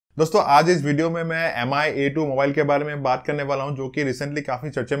दोस्तों आज इस वीडियो में मैं Mi A2 मोबाइल के बारे में बात करने वाला हूं जो कि रिसेंटली काफ़ी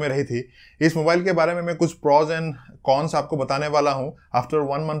चर्चे में रही थी। इस मोबाइल के बारे में मैं कुछ प्रॉज एंड कॉन्स आपको बताने वाला हूं after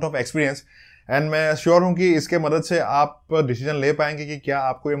 1 month of experience. And मैं श्योर हूं कि इसके मदद से आप डिसीजन ले पाएंगे कि क्या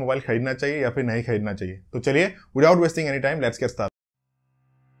आपको ये मोबाइल खरीदना चाहिए या फिर नहीं खरीदना चाहिए। तो चलिए without wasting any time let's get start.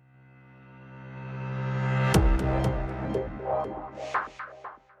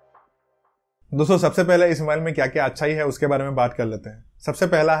 दोस्तों सबसे पहले इस मोबाइल में क्या क्या अच्छाई है उसके बारे में बात कर लेते हैं। सबसे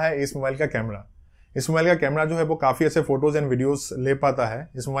पहला है इस मोबाइल का कैमरा। इस मोबाइल का कैमरा जो है वो काफ़ी अच्छे फोटोज एंड वीडियोस ले पाता है।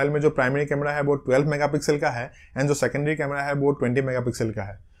 इस मोबाइल में जो प्राइमरी कैमरा है वो 12 मेगापिक्सल का है एंड जो सेकेंडरी कैमरा है वो 20 मेगापिक्सल का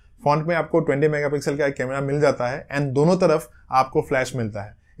है। फ्रंट में आपको 20 मेगापिक्सल का एक कैमरा मिल जाता है एंड दोनों तरफ आपको फ्लैश मिलता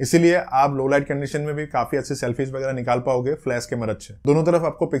है, इसीलिए आप लो लाइट कंडीशन में भी काफी अच्छे सेल्फीज वगैरह निकाल पाओगे फ्लैश के मदद से। दोनों तरफ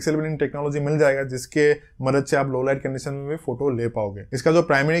आपको पिक्सल बिनिंग टेक्नोलॉजी मिल जाएगा जिसके मदद से आप लो लाइट कंडीशन में भी फोटो ले पाओगे। इसका जो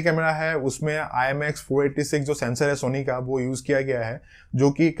प्राइमरी कैमरा है उसमें IMX486 जो सेंसर है सोनी का वो यूज किया गया है,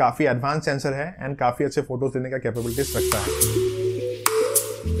 जो कि काफी एडवांस सेंसर है एंड काफी अच्छे फोटोज लेने का कैपेबिलिटीज रखता है।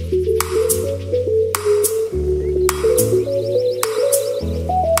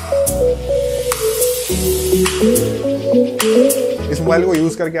 इस मोबाइल को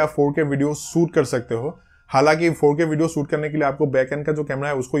यूज करके आप 4K वीडियो शूट कर सकते हो। हालांकि 4K वीडियो शूट करने के लिए आपको बैक एंड का जो कैमरा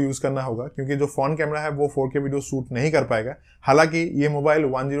है उसको यूज करना होगा, क्योंकि जो फ्रंट कैमरा है वो 4K वीडियो शूट नहीं कर पाएगा। हालांकि ये मोबाइल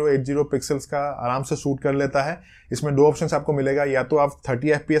 1080 पिक्सल्स का आराम से शूट कर लेता है। इसमें दो ऑप्शंस आपको मिलेगा, या तो आप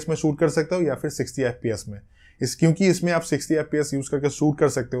 30 FPS में शूट कर सकते हो या फिर 60 FPS में। क्योंकि इसमें आप 60 FPS यूज करके शूट कर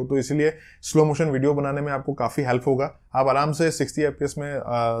सकते हो तो इसलिए स्लो मोशन वीडियो बनाने में आपको काफी हेल्प होगा। आप आराम से 60 FPS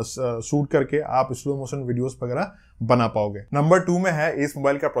में शूट करके आप स्लो मोशन वीडियोस वगैरह बना पाओगे। नंबर 2 में है इस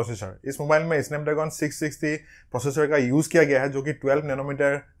मोबाइल का प्रोसेसर। इस मोबाइल में स्नैपड्रैगन 660 प्रोसेसर का यूज किया गया है जो कि 12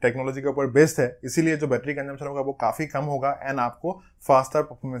 नैनोमीटर टेक्नोलॉजी के ऊपर बेस्ड है, इसीलिए जो बैटरी कंजम्पशन होगा वो काफी कम होगा एंड आपको फास्टर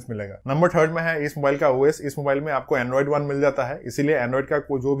परफॉर्मेंस मिलेगा। नंबर 3 में है इस मोबाइल का OS। इस मोबाइल में आपको Android 1 मिल जाता है, इसीलिए एंड्रॉइड का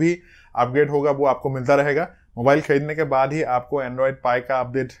जो भी अपग्रेड होगा वो आपको मिलता रहेगा। मोबाइल खरीदने के बाद ही आपको एंड्रॉइड पाई का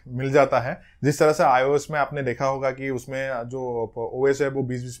अपडेट मिल जाता है। जिस तरह से iOS में आपने देखा होगा कि उसमें जो OS है वो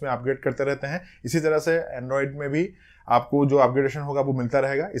बीच में अपग्रेड करते रहते हैं, इसी तरह से एंड्रॉइड में भी आपको जो अपग्रेडेशन होगा वो मिलता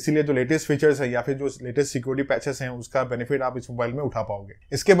रहेगा। इसीलिए जो लेटेस्ट फीचर्स है या फिर जो लेटेस्ट सिक्योरिटी पैचेस हैं उसका बेनिफिट आप इस मोबाइल में उठा पाओगे।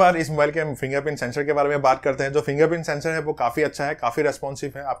 इसके बाद इस मोबाइल के फिंगरप्रिंट सेंसर के बारे में बात करते हैं। जो फिंगरप्रिंट सेंसर है वो काफी अच्छा है, काफी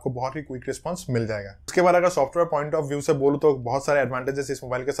रेस्पॉन्सिव है, आपको बहुत ही क्विक रिस्पॉन्स मिल जाएगा। उसके बाद अगर सॉफ्टवेयर पॉइंट ऑफ व्यू से बोलूं तो बहुत सारे एडवांटेजेस इस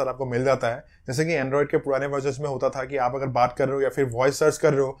मोबाइल के साथ आपको मिल जाता है। जैसे कि एंड्रॉइड के पुराने वर्जन में होता था कि आप अगर बात कर रहे हो या फिर वॉइस सर्च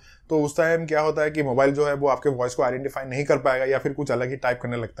कर रहे हो तो उस टाइम क्या होता है कि मोबाइल जो है वो आपके वॉइस को आइडेंटिफाई नहीं कर पाएगा या फिर कुछ अलग ही टाइप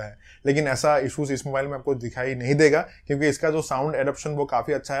करने लगता है। लेकिन ऐसा इशूज इस मोबाइल में आपको दिखाई नहीं देगा, क्योंकि इसका जो साउंड एडॉप्शन वो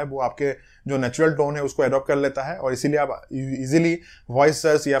काफी अच्छा है। वो आपके जो नेचुरल टोन है उसको एडॉप्ट कर लेता है और इसीलिए आप इजीली वॉइस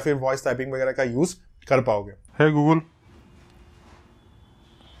सर्च या फिर वॉइस टाइपिंग वगैरह का यूज कर पाओगे। Hey Google,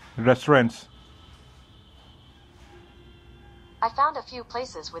 restaurants. I found a few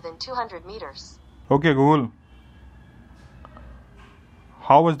places within 200 meters. Okay Google,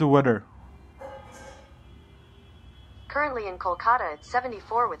 how was the weather? Currently in Kolkata it's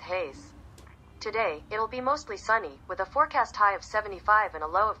 74 with haze. Today, it'll be mostly sunny, with a forecast high of 75 and a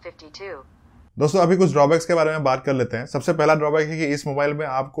low of 52. दोस्तों अभी कुछ drawbacks के बारे में बात कर लेते हैं। सबसे पहला ड्रॉबैक है कि इस मोबाइल में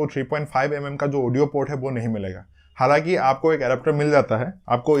आपको 3.5 mm का जो ऑडियो पोर्ट है वो नहीं मिलेगा। हालांकि आपको एक एडाप्टर मिल जाता है,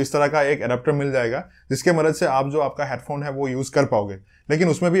 आपको इस तरह का एक एडाप्टर मिल जाएगा जिसके मदद से आप जो आपका हेडफोन है वो यूज कर पाओगे। लेकिन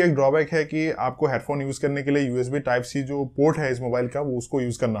उसमें भी एक ड्रॉबैक है कि आपको हेडफोन यूज करने के लिए USB Type-C जो पोर्ट है इस मोबाइल का वो उसको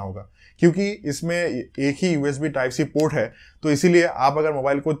यूज करना होगा, क्योंकि इसमें एक ही USB Type-C पोर्ट है। तो इसीलिए आप अगर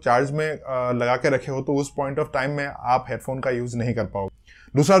मोबाइल को चार्ज में लगा के रखे हो तो उस पॉइंट ऑफ टाइम में आप हेडफोन का यूज नहीं कर पाओगे।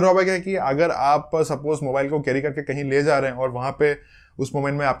 दूसरा ड्रॉबैक है कि अगर आप सपोज मोबाइल को कैरी करके कहीं ले जा रहे हैं और वहां पे उस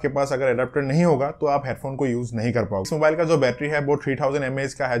मोमेंट में आपके पास अगर एडाप्टर नहीं होगा तो आप हेडफोन को यूज नहीं कर पाओगे। इस मोबाइल का जो बैटरी है वो 3000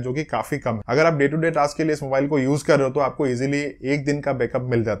 mAh का है, जो कि काफी कम है। अगर आप डे टू डे टास्क के लिए इस मोबाइल को यूज कर रहे हो तो आपको इजीली 1 दिन का बैकअप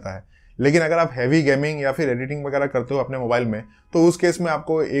मिल जाता है। लेकिन अगर आप हैवी गेमिंग या फिर एडिटिंग वगैरह करते हो अपने मोबाइल में तो उस केस में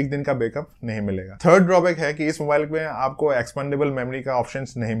आपको 1 दिन का बैकअप नहीं मिलेगा। थर्ड ड्रॉबैक है कि इस मोबाइल में आपको एक्सपेंडेबल मेमोरी का ऑप्शन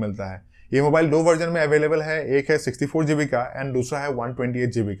नहीं मिलता है। ये मोबाइल 2 वर्जन में अवेलेबल है, एक है 64 GB का एंड दूसरा है 128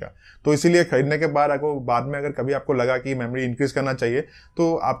 GB का। तो इसीलिए खरीदने के बाद आपको बाद में अगर कभी आपको लगा कि मेमोरी इंक्रीज करना चाहिए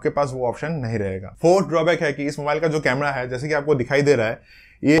तो आपके पास वो ऑप्शन नहीं रहेगा। फोर्थ ड्रॉबैक है कि इस मोबाइल का जो कैमरा है, जैसे कि आपको दिखाई दे रहा है,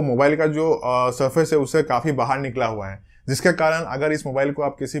 ये मोबाइल का जो सरफेस है उससे काफी बाहर निकला हुआ है, जिसके कारण अगर इस मोबाइल को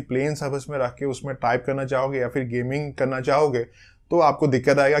आप किसी प्लेन सरफेस में रख के उसमें टाइप करना चाहोगे या फिर गेमिंग करना चाहोगे तो आपको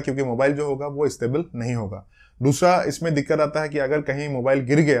दिक्कत आएगा, क्योंकि मोबाइल जो होगा वो स्टेबल नहीं होगा। दूसरा इसमें दिक्कत आता है कि अगर कहीं मोबाइल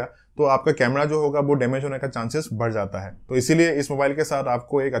गिर गया तो आपका कैमरा जो होगा वो डैमेज होने का चांसेस बढ़ जाता है। तो इसीलिए इस मोबाइल के साथ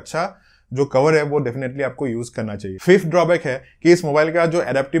आपको एक अच्छा जो कवर है वो डेफिनेटली आपको यूज करना चाहिए। फिफ्थ ड्रॉबैक है कि इस मोबाइल का जो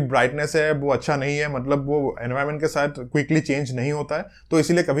एडेप्टिव ब्राइटनेस है वो अच्छा नहीं है, मतलब वो एनवायरनमेंट के साथ क्विकली चेंज नहीं होता है, तो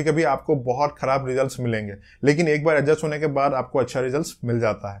इसीलिए कभी कभी आपको बहुत खराब रिजल्ट्स मिलेंगे, लेकिन एक बार एडजस्ट होने के बाद आपको अच्छा रिजल्ट्स मिल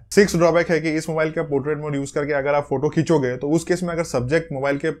जाता है। सिक्स्थ ड्रॉबैक है कि इस मोबाइल का पोर्ट्रेट मोड यूज करके अगर आप फोटो खींचोगे तो उस केस में अगर सब्जेक्ट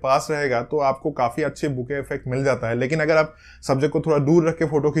मोबाइल के पास रहेगा तो आपको काफी अच्छे बुके इफेक्ट मिल जाता है, लेकिन अगर आप सब्जेक्ट को थोड़ा दूर रख के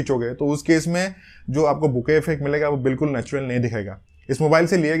फोटो खींचोगे तो उस केस में जो आपको बुके इफेक्ट मिलेगा वो बिल्कुल नेचुरल नहीं दिखेगा। इस मोबाइल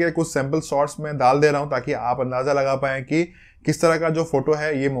से लिए गए कुछ सैंपल शॉट्स में डाल दे रहा हूं ताकि आप अंदाजा लगा पाएं कि किस तरह का जो फोटो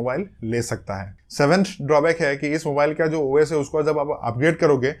है ये मोबाइल ले सकता है। सेवेंथ ड्रॉबैक है कि इस मोबाइल का जो ओएस है उसको जब आप अपग्रेड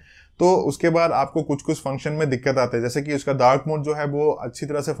करोगे तो उसके बाद आपको कुछ कुछ फंक्शन में दिक्कत आते हैं, जैसे कि उसका डार्क मोड जो है वो अच्छी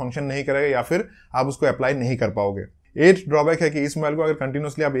तरह से फंक्शन नहीं करेगा या फिर आप उसको अप्लाई नहीं कर पाओगे। 8 ड्रॉबैक है कि इस मोबाइल को अगर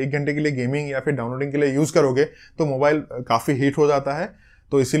कंटिन्यूसली आप 1 घंटे के लिए गेमिंग या फिर डाउनलोडिंग के लिए यूज करोगे तो मोबाइल काफी हीट हो जाता है,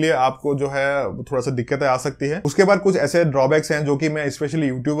 तो इसीलिए आपको जो है थोड़ा सा दिक्कतें आ सकती है। उसके बाद कुछ ऐसे ड्रॉबैक्स हैं जो कि मैं स्पेशली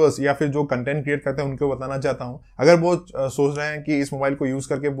यूट्यूबर्स या फिर जो कंटेंट क्रिएट करते हैं उनको बताना चाहता हूं। अगर वो सोच रहे हैं कि इस मोबाइल को यूज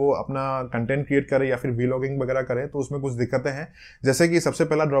करके वो अपना कंटेंट क्रिएट करें या फिर व्लॉगिंग वगैरह करें तो उसमें कुछ दिक्कतें हैं। जैसे कि सबसे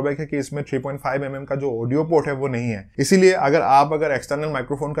पहला ड्रॉबैक है कि इसमें 3.5 mm का जो ऑडियो पोर्ट है वो नहीं है, इसीलिए अगर एक्सटर्नल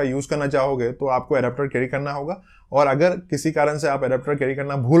माइक्रोफोन का यूज करना चाहोगे तो आपको एडेप्टर कैरी करना होगा, और अगर किसी कारण से आप एडेप्टर कैरी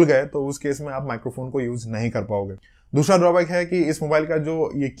करना भूल गए तो उस केस में आप माइक्रोफोन को यूज नहीं कर पाओगे। दूसरा ड्रॉबैक है कि इस मोबाइल का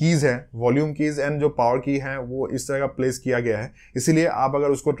जो ये कीज है, वॉल्यूम कीज एंड जो पावर की है वो इस तरह का प्लेस किया गया है, इसीलिए आप अगर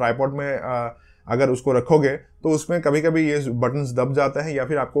उसको ट्राइपॉड में अगर उसको रखोगे तो उसमें कभी कभी ये बटन्स दब जाता है या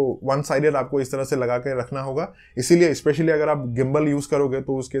फिर आपको वन साइडेड आपको इस तरह से लगा के रखना होगा, इसीलिए स्पेशली अगर आप गिम्बल यूज करोगे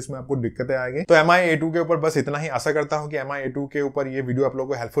तो उस केस में आपको दिक्कतें आएंगी। तो Mi A2 के ऊपर बस इतना ही। आशा करता हूं कि Mi A2 के ऊपर ये वीडियो आप लोगों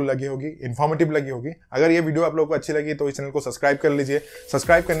को हेल्पफुल लगी होगी, इन्फॉर्मेटिव लगी होगी। अगर ये वीडियो आप लोगों को अच्छी लगी तो इस चैनल को सब्सक्राइब कर लीजिए।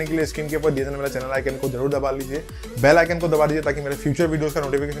 सब्सक्राइब करने के लिए स्क्रीन के ऊपर दिए जाने वाला चैनल आइकन को जरूर दबा लीजिए, बेल आइकन को दबा दीजिए ताकि मेरे फ्यूचर वीडियोस का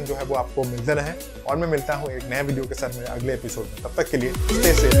नोटिफिकेशन जो है वो आपको मिलते रहे। और मैं मिलता हूँ एक नए वीडियो के साथ मेरे अगले एपिसोड में, तब तक के लिए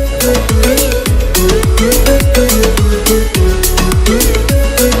स्टे सेफ।